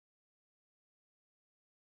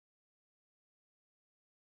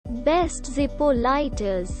Best Zippo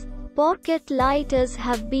lighters. Pocket lighters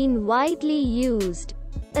have been widely used,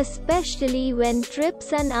 especially when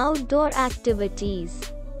trips and outdoor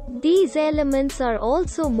activities. These elements are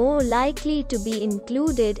also more likely to be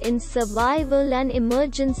included in survival and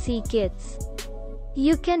emergency kits.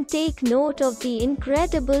 You can take note of the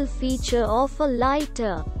incredible feature of a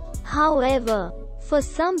lighter. However, for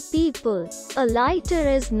some people, a lighter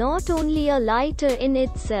is not only a lighter in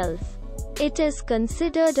itself. It is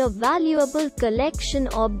considered a valuable collection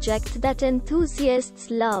object that enthusiasts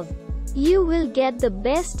love. You will get the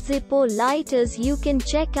best Zippo lighters you can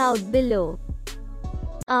check out below.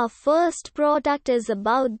 Our first product is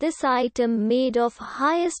about this item made of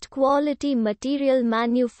highest quality material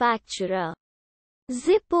manufacturer.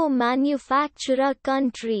 Zippo manufacturer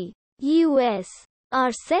country, US.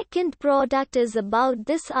 Our second product is about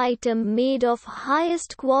this item made of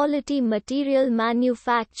highest quality material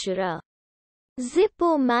manufacturer.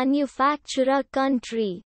 Zippo manufacturer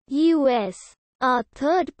country, US. Our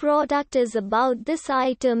third product is about this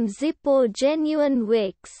item Zippo Genuine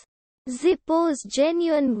Wicks. Zippo's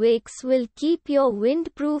Genuine Wicks will keep your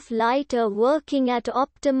windproof lighter working at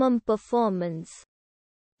optimum performance.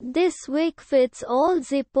 This wick fits all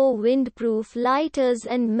Zippo windproof lighters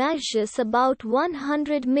and measures about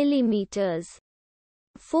 100 mm.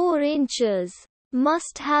 4 inches.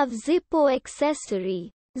 Must have Zippo accessory.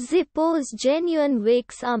 Zippo's Genuine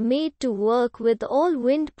Wicks are made to work with all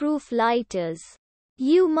windproof lighters.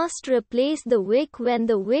 You must replace the wick when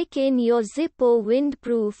the wick in your Zippo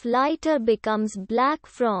windproof lighter becomes black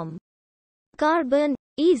from carbon.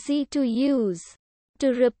 Easy to use.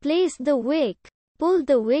 To replace the wick, pull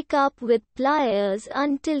the wick up with pliers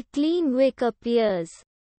until clean wick appears.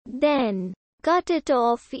 Then, cut it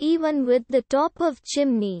off even with the top of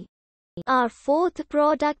chimney. Our fourth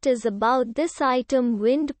product is about this item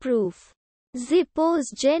windproof.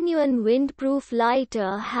 Zippo's Genuine Windproof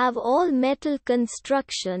lighter have all metal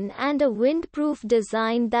construction and a windproof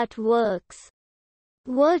design that works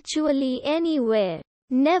virtually anywhere.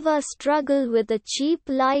 Never struggle with a cheap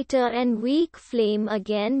lighter and weak flame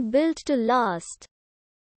again. Built to last.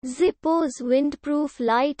 Zippo's windproof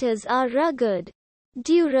lighters are rugged,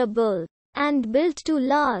 durable, and built to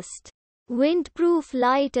last. Windproof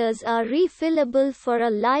lighters are refillable for a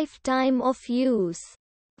lifetime of use.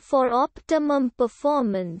 For optimum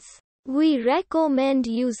performance, we recommend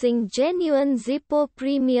using genuine Zippo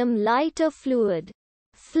Premium Lighter Fluid,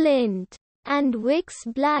 Flint, and Wicks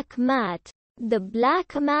Black Matte. The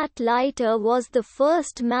Black Matte lighter was the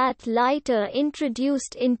first matte lighter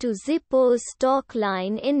introduced into Zippo's stock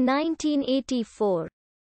line in 1984.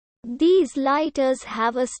 These lighters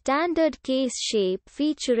have a standard case shape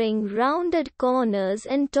featuring rounded corners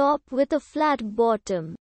and top with a flat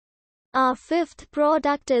bottom. Our fifth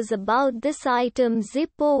product is about this item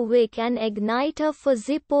Zippo Wick and Igniter for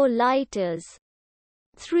Zippo lighters.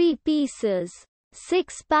 3 pieces.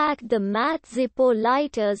 6-pack. The matte Zippo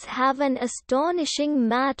lighters have an astonishing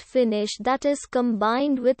matte finish that is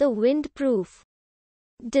combined with a windproof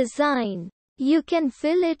design. You can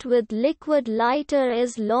fill it with liquid lighter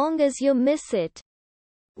as long as you miss it,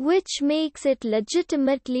 which makes it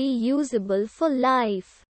legitimately usable for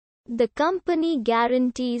life. The company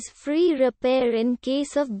guarantees free repair in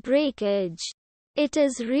case of breakage. It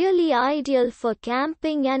is really ideal for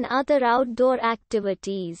camping and other outdoor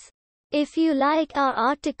activities. If you like our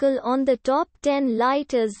article on the top 10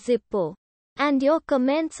 lighters Zippo, and your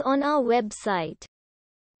comments on our website.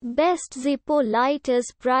 Best Zippo lighters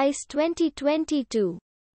price 2022.